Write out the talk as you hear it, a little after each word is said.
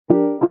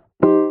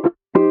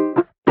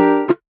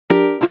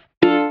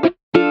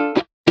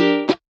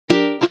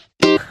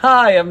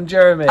Hi, I'm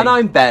Jeremy. And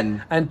I'm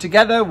Ben. And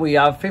together we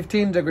are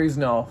 15 Degrees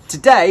North.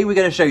 Today we're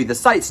going to show you the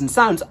sights and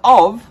sounds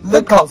of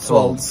the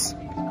Cotswolds.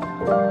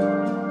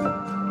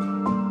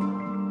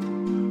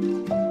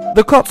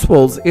 The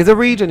Cotswolds is a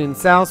region in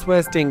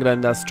southwest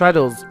England that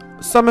straddles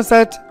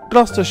Somerset,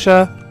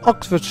 Gloucestershire,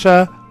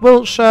 Oxfordshire,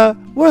 Wiltshire,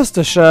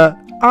 Worcestershire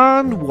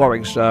and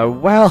Warwickshire.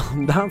 Well,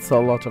 that's a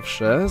lot of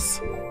shires.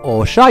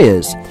 Or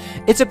shires.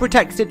 It's a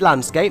protected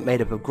landscape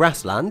made up of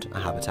grassland, a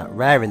habitat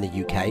rare in the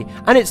UK,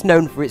 and it's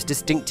known for its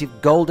distinctive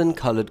golden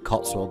coloured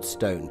Cotswold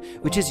stone,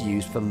 which is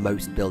used for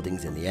most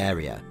buildings in the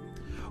area.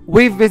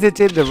 We've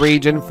visited the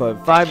region for a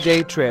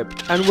 5-day trip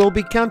and we'll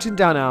be counting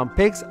down our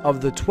picks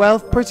of the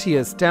 12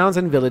 prettiest towns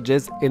and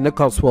villages in the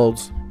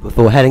Cotswolds.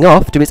 Before heading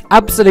off to its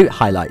absolute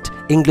highlight,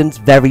 England's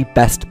very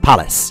best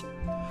palace.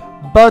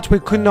 But we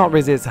could not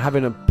resist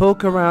having a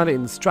poke around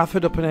in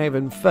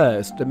Stratford-upon-Avon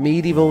first, the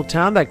medieval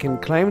town that can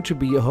claim to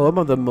be home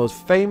of the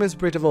most famous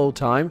Brit of all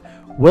time,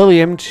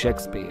 William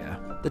Shakespeare.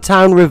 The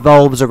town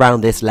revolves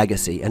around this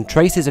legacy, and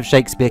traces of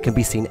Shakespeare can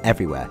be seen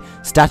everywhere.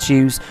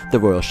 Statues, the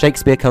Royal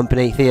Shakespeare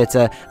Company,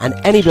 theatre, and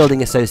any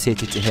building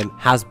associated to him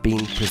has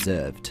been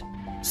preserved.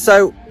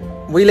 So,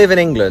 we live in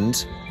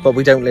England, but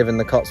we don't live in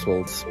the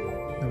Cotswolds.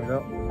 There we go.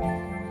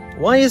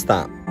 Why is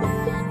that?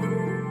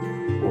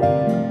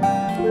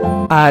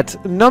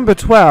 At number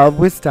 12,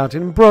 we start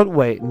in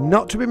Broadway,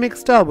 not to be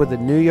mixed up with the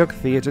New York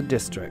Theatre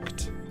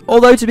District.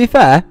 Although, to be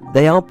fair,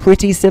 they are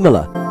pretty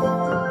similar.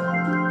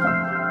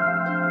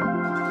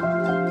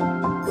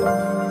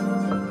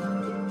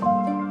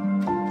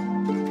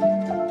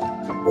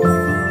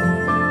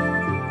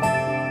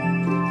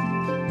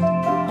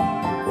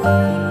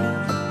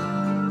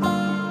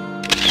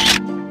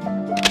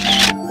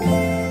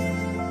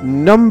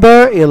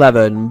 Number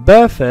 11.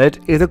 Burford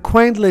is a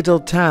quaint little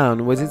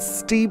town with its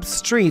steep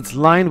streets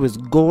lined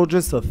with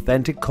gorgeous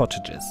authentic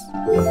cottages.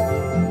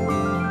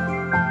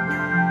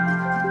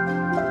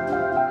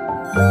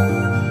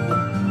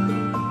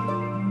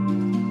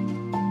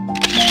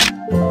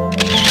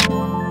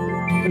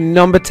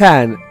 Number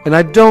 10. And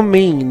I don't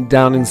mean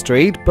Downing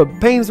Street, but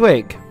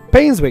Painswick.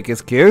 Painswick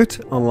is cute,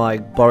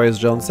 unlike Boris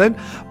Johnson,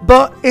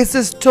 but it's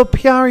the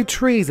topiary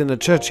trees in the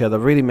churchyard that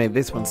really made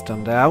this one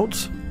stand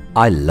out.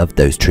 I love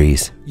those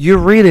trees. You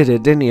really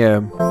did, didn't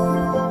you?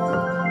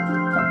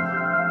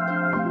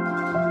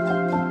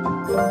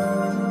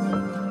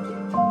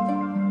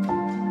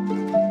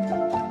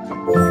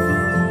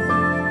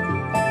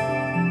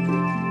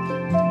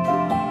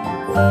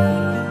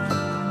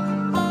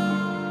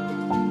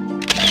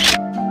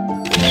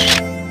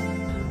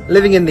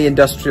 Living in the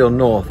industrial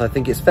north, I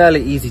think it's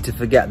fairly easy to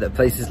forget that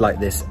places like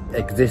this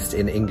exist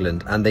in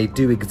England, and they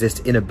do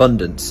exist in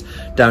abundance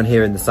down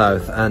here in the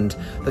south. And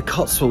the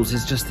Cotswolds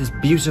is just this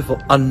beautiful,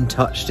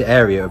 untouched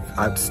area of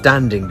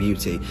outstanding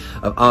beauty,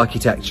 of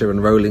architecture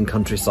and rolling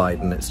countryside,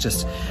 and it's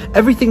just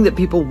everything that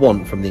people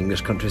want from the English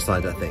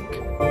countryside, I think.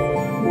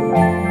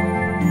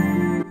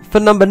 For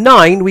number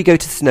 9, we go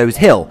to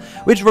Snowshill,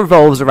 which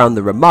revolves around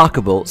the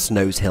remarkable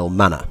Snowshill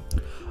Manor.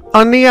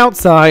 On the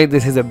outside,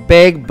 this is a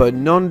big but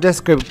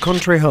nondescript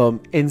country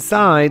home.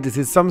 Inside, this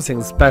is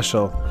something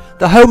special.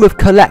 The home of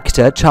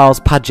collector Charles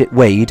Paget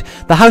Wade,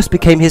 the house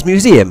became his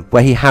museum,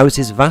 where he housed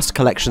his vast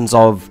collections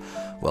of,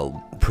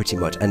 well, pretty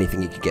much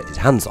anything he could get his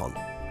hands on.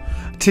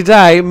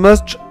 Today,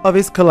 much of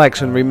his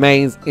collection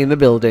remains in the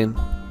building.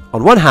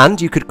 On one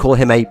hand, you could call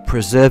him a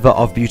preserver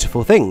of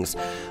beautiful things.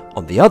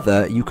 On the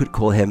other, you could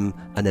call him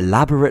an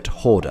elaborate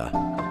hoarder.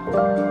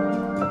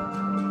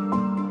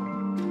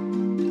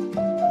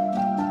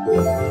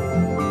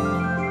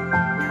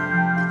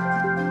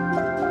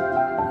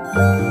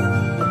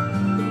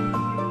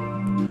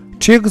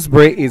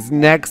 Tewkesbury is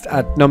next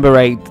at number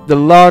 8, the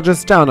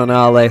largest town on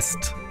our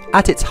list.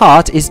 At its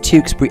heart is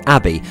Tewkesbury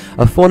Abbey,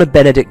 a former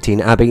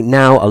Benedictine abbey,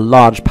 now a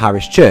large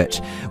parish church,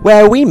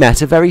 where we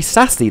met a very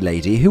sassy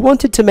lady who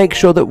wanted to make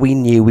sure that we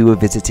knew we were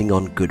visiting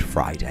on Good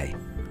Friday.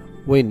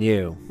 We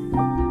knew.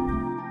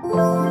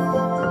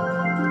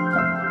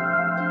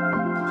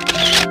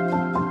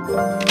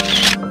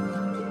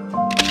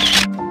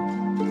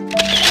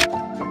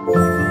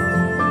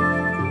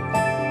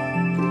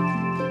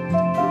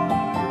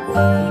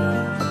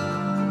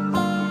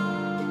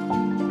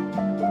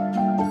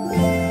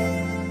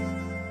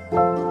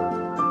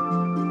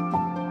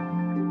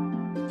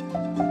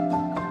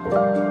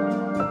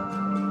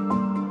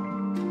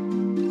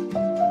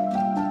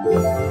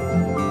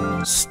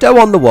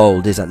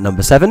 Stow-on-the-Wold is at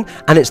number 7,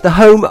 and it's the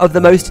home of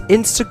the most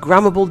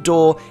Instagrammable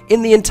door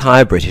in the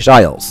entire British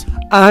Isles.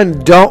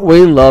 And don't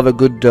we love a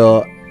good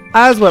door?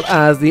 As well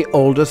as the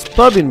oldest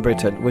pub in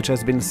Britain, which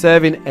has been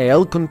serving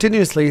ale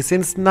continuously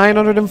since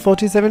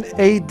 947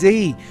 AD,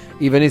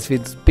 even if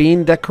it's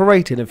been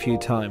decorated a few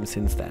times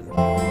since then.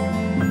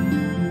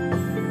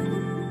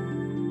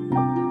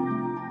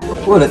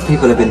 Well, if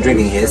people have been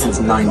drinking here since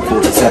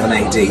 947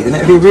 AD, then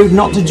it would be rude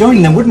not to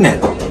join them, wouldn't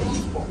it?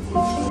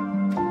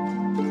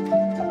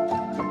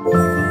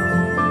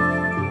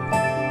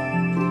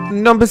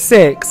 Number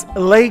 6.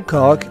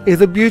 Lacock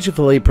is a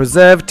beautifully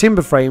preserved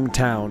timber frame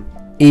town.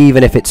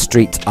 even if its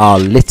streets are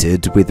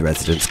littered with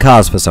residents'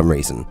 cars for some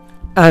reason.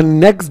 And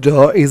next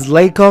door is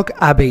Lacock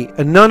Abbey,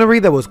 a nunnery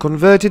that was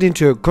converted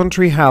into a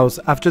country house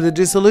after the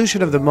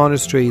dissolution of the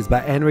monasteries by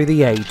Henry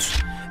VIII.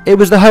 It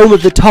was the home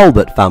of the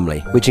Talbot family,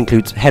 which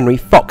includes Henry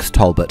Fox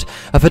Talbot,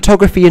 a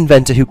photography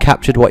inventor who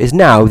captured what is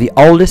now the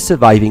oldest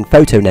surviving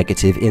photo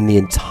negative in the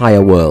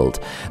entire world,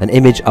 an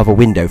image of a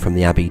window from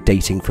the abbey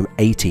dating from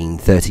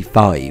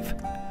 1835.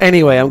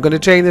 Anyway, I'm going to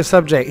change the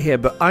subject here,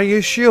 but are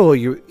you sure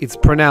it's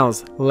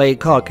pronounced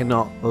Lacock and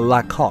not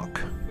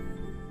Lacock?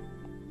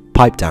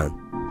 Pipe down.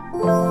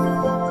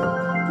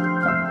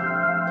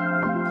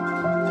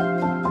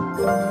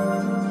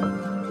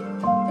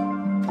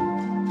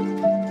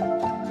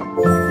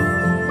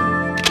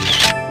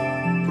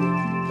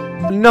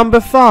 Number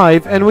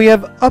 5, and we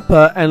have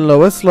Upper and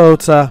Lower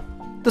Slaughter.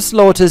 The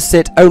Slaughters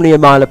sit only a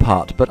mile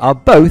apart, but are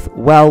both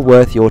well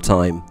worth your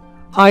time.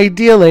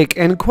 Idyllic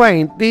and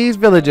quaint, these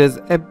villages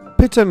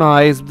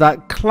epitomise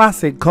that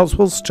classic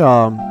Cotswolds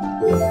charm.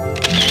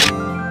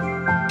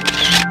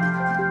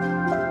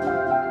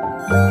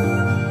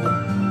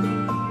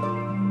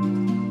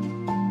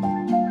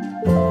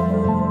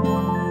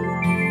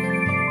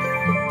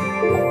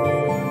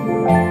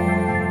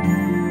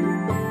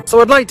 So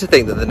I'd like to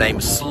think that the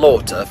name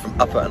Slaughter from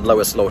Upper and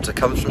Lower Slaughter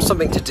comes from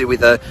something to do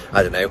with a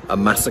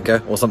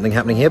massacre or something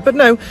happening here. But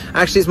no,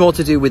 actually it's more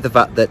to do with the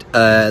fact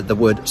that the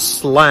word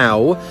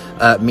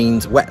slough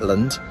means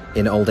wetland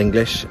in Old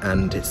English,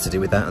 and it's to do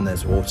with that, and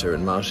there's water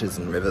and marshes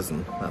and rivers,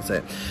 and that's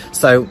it.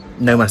 So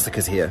no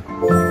massacres here.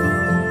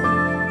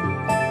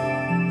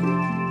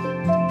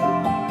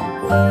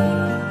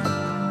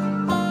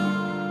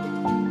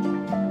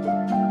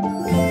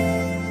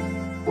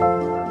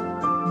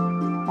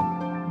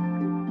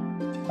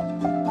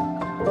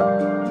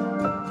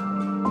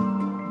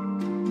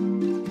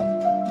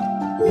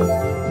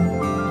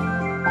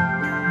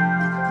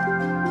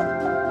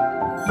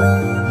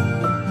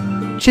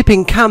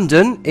 Chipping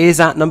Campden is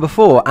at number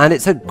 4, and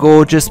it's a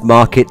gorgeous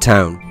market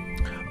town.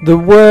 The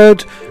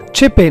word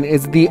chipping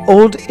is the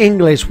Old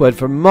English word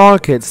for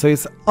market, so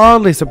it's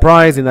hardly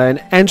surprising that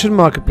an ancient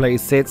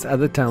marketplace sits at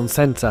the town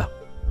centre.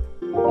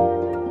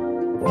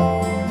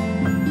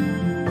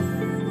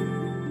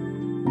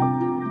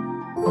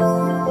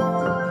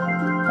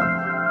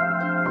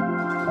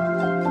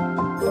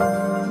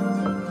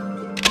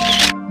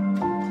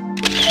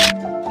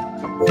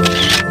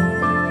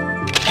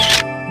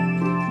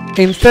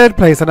 In third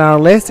place on our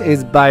list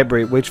is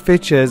Bibury, which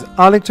features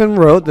Arlington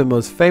Road, the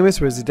most famous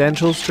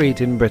residential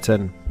street in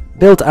Britain.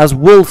 Built as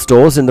wool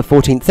stores in the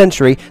 14th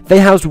century, they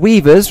housed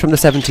weavers from the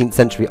 17th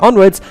century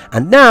onwards,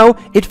 and now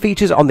it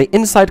features on the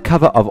inside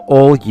cover of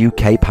all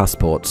UK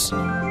passports.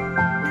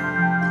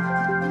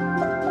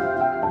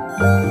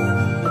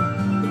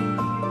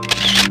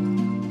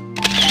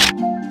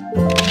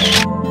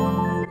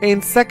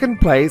 In second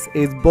place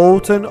is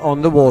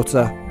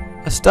Bourton-on-the-Water.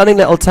 A stunning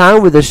little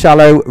town with a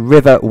shallow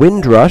river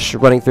Windrush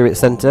running through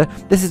its centre.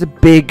 This is a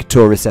big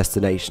tourist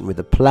destination with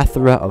a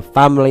plethora of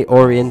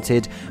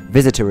family-oriented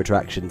visitor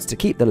attractions to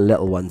keep the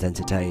little ones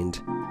entertained.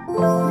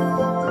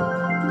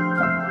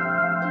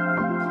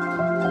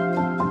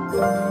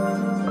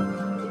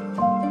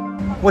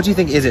 What do you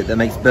think is it that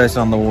makes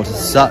Bourton-on-the-Water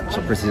such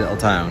a pretty little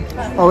town?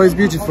 Oh, it's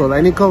beautiful.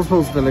 Any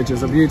Cotswolds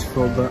villages are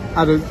beautiful, but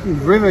add a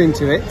river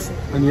into it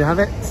and you have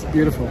it. It's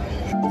beautiful.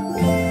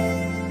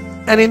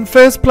 And in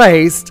first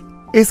place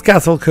is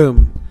Castle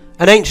Combe.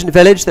 An ancient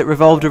village that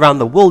revolved around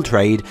the wool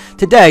trade.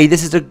 Today,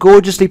 this is a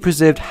gorgeously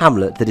preserved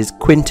hamlet that is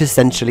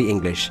quintessentially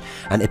English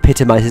and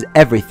epitomises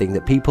everything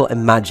that people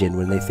imagine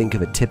when they think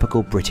of a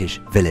typical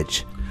British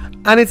village.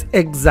 And it's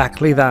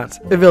exactly that,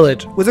 a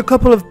village with a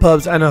couple of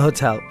pubs and a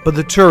hotel, but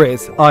the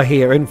tourists are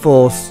here in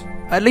force.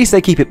 At least they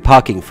keep it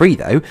parking free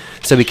though,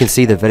 so we can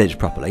see the village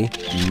properly,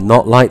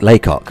 not like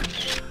Lacock.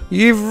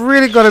 You've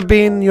really got to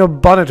be in your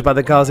bonnet about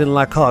the cars in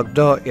Lacock,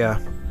 don't you?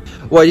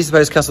 Why do you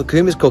suppose Castle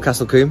Combe is called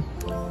Castle Combe?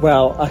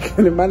 Well, I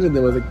can imagine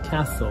there was a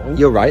castle.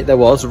 You're right, there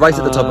was, right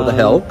at the top of the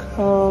hill.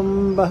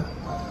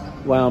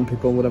 Well,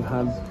 people would have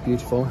had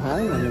beautiful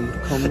hair and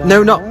come down.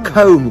 No, not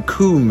combe,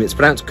 Combe, it's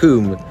pronounced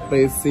Combe.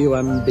 Please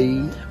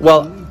C-O-M-B.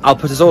 Well, I'll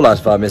put us all out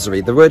of our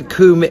misery. The word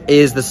Combe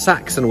is the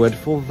Saxon word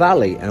for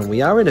valley, and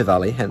we are in a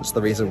valley, hence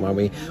the reason why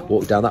we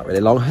walked down that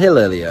really long hill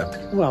earlier.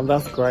 Well,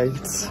 that's great.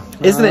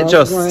 Isn't it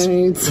just?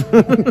 Great.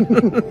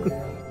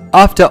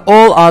 After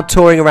all our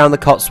touring around the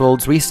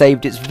Cotswolds, we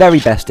saved its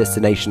very best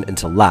destination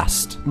until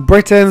last.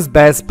 Britain's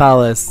best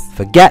palace.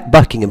 Forget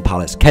Buckingham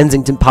Palace,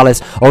 Kensington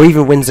Palace, or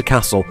even Windsor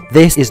Castle.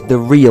 This is the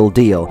real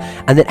deal,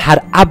 and it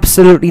had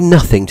absolutely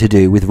nothing to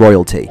do with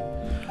royalty.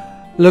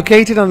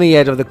 Located on the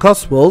edge of the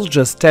Cotswolds,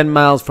 just 10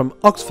 miles from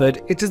Oxford,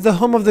 it is the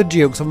home of the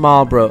Dukes of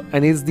Marlborough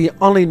and is the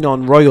only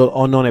non-royal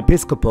or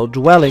non-episcopal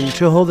dwelling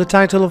to hold the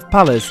title of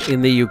palace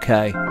in the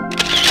UK.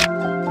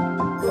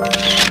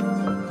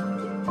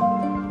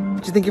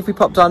 Do you think if we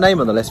popped our name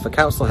on the list for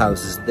council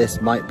houses,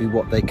 this might be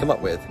what they come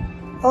up with?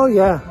 Oh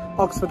yeah,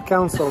 Oxford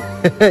Council.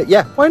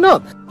 Yeah, why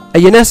not? A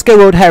UNESCO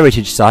World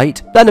Heritage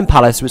Site, Blenheim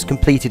Palace was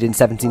completed in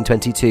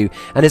 1722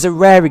 and is a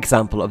rare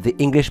example of the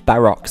English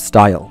Baroque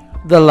style.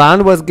 The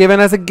land was given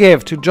as a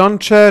gift to John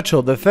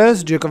Churchill, the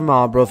first Duke of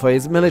Marlborough, for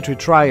his military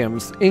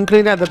triumphs,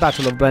 including at the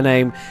Battle of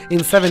Blenheim in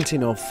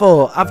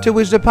 1704, after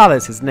which the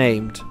palace is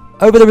named.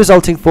 Over the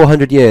resulting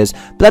 400 years,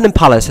 Blenheim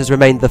Palace has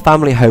remained the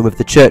family home of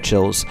the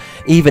Churchills,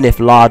 even if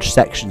large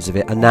sections of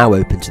it are now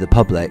open to the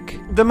public.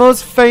 The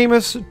most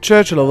famous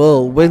Churchill of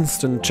all,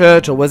 Winston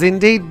Churchill, was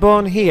indeed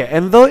born here,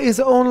 and though his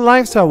own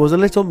lifestyle was a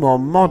little more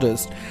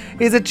modest,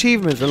 his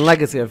achievements and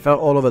legacy are felt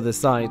all over the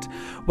site,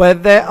 where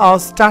there are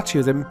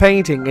statues and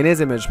painting in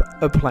his image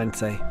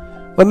aplenty.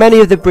 When many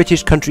of the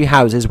British country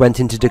houses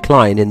went into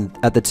decline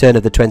at the turn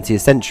of the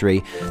 20th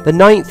century, the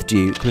 9th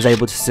Duke was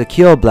able to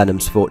secure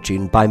Blenheim's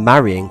fortune by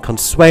marrying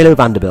Consuelo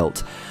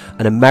Vanderbilt,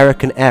 an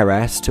American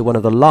heiress to one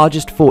of the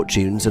largest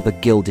fortunes of the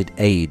Gilded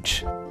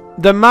Age.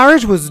 The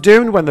marriage was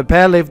doomed when the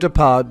pair lived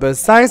apart, but a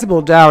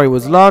sizable dowry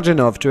was large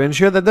enough to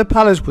ensure that the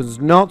palace was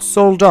not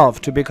sold off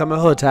to become a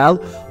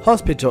hotel,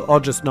 hospital, or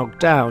just knocked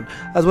down,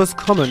 as was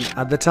common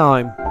at the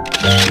time.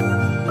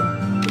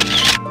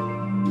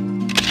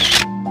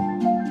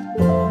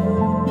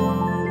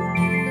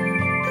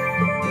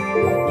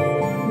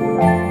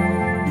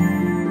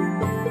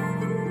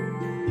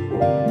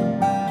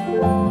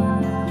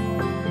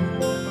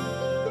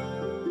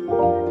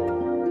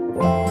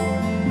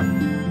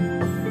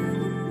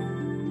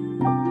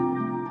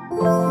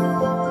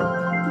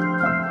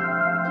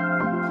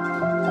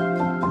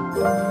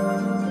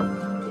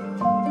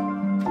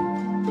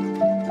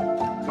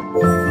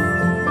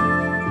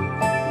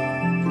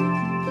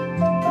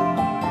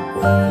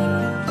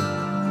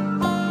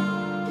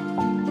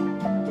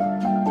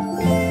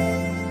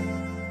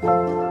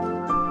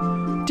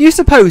 Do you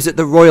suppose that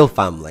the royal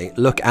family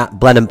look at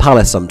Blenheim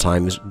Palace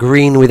sometimes,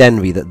 green with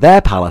envy that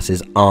their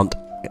palaces aren't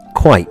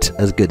quite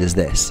as good as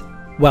this?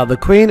 Well, the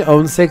Queen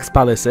owns 6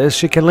 palaces,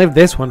 she can leave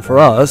this one for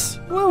us.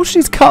 Well,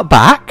 she's cut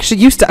back. She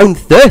used to own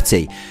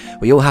 30.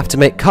 We all have to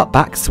make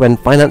cutbacks when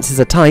finances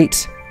are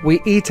tight.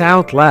 We eat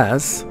out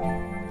less.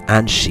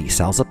 And she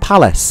sells a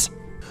palace.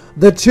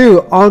 The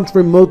two aren't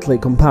remotely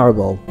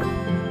comparable.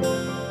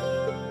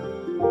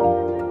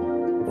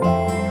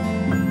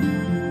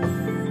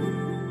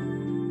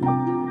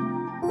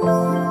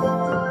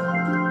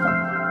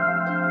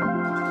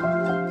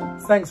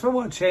 Thanks for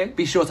watching.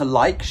 Be sure to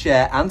like,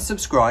 share and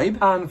subscribe.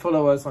 And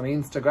follow us on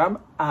Instagram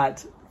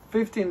at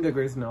 15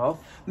 Degrees North.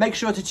 Make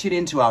sure to tune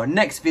in to our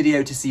next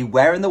video to see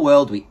where in the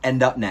world we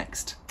end up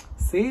next.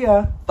 See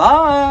ya.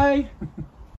 Bye!